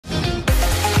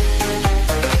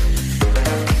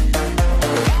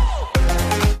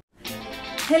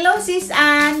Hello Sis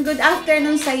Ann, good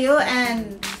afternoon sa'yo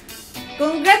and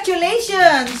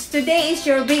congratulations! Today is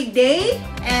your big day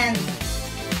and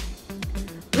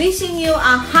wishing you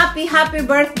a happy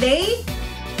birthday.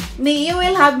 May you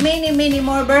will have many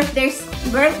more birthdays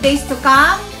to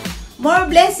come.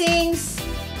 More blessings,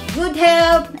 good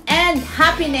health, and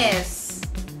happiness.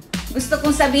 Gusto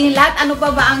kong sabihin lahat, ano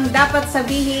pa ba ang dapat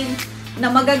sabihin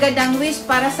na magagandang wish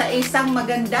para sa isang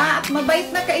maganda at mabait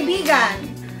na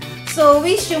kaibigan. So,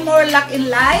 wish you more luck in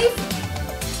life.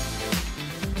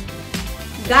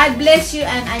 God bless you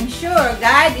and I'm sure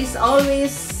God is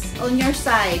always on your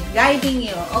side, guiding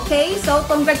you. Okay? So,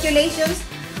 congratulations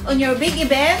on your big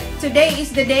event. Today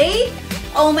is the day.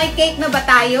 Oh, may cake na ba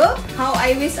tayo? How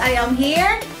I wish I am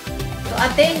here to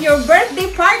attend your birthday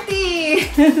party.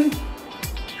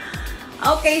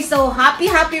 Okay, so happy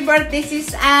birthday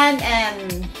Sis Ann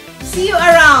and see you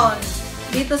around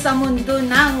dito sa mundo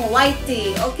ng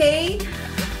whitey, okay?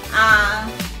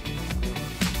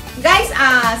 Guys,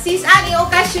 Sis Ann,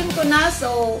 i-occasion ko na.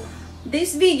 So,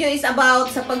 this video is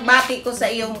about sa pagbati ko sa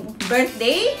iyong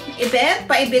birthday event,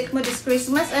 pa-event mo this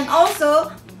Christmas. And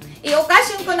also,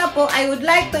 i-occasion ko na po, I would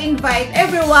like to invite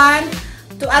everyone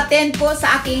to attend po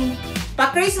sa aking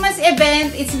pa-Christmas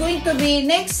event. It's going to be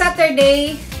next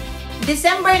Saturday,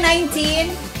 December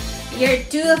 19, year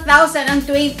 2020,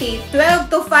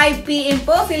 12 to 5 p.m.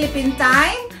 po, Philippine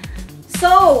time.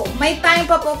 So, may time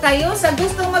pa po kayo. Sa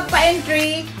gustong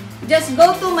magpa-entry, just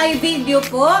go to my video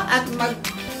po at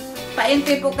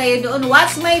magpa-entry po kayo doon.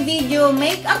 Watch my video,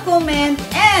 make a comment,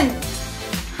 and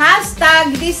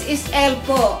hashtag this is Elle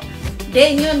po.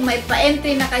 Then yun, may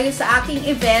pa-entry na kayo sa aking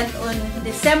event on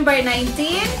December 19,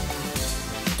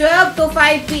 12 to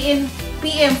 5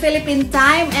 p.m. Philippine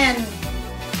time, and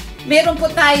meron po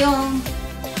tayong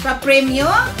pa-premyo.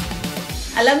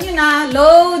 Alam nyo na,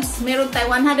 loads. Meron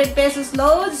tayong 100 pesos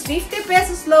loads, 50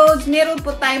 pesos loads. Meron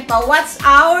po tayong pa-watch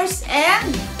hours.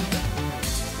 And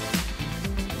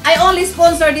I only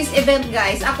sponsor this event,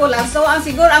 guys. Ako lang. So,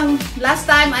 siguro ang last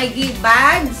time I give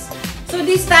bags. So,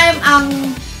 this time,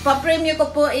 ang pa-premyo ko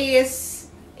po is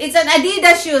it's an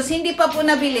Adidas shoes. Hindi pa po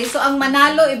nabili. So, ang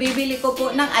manalo, ibibili ko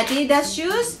po ng Adidas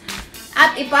shoes.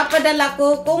 At ipapadala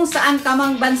ko kung saan ka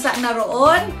mang bansa na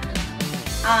roon.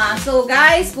 So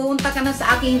guys, pumunta ka na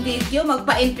sa aking video,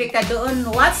 magpa-entry ka doon,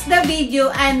 watch the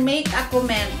video and make a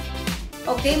comment.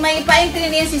 Okay, may pa-entry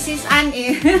niya si Sis Ann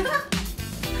eh.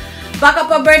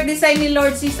 Baka pa birthday sign ni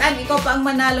Lord Sis Ann, ikaw pa ang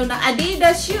manalo ng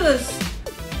Adidas shoes.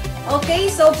 Okay,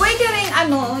 so pwede rin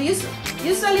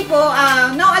usually po,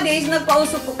 nowadays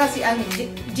nagpauso po kasi ang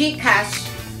GCash.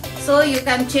 So, you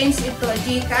can change it to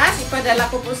GCash. Ipadala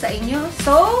ko po sa inyo.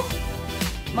 So,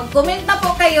 mag-comment na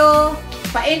po kayo.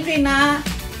 Pa-entry na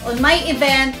on my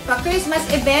event, pa-Christmas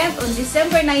event on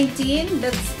December 19.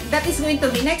 That is going to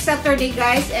be next Saturday,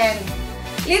 guys. And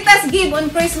let us give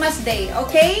on Christmas Day,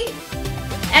 okay?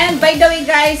 And by the way,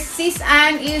 guys, Sis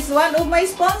Ann is one of my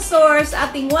sponsors.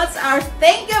 Ating What's Our.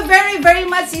 Thank you very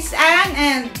much, Sis Ann.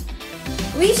 And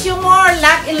wish you more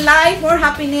luck in life, more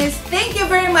happiness. Thank you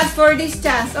very much for this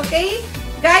chance, okay?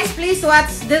 Guys, please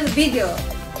watch the video.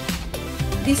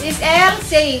 This is Elle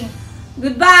saying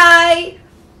goodbye.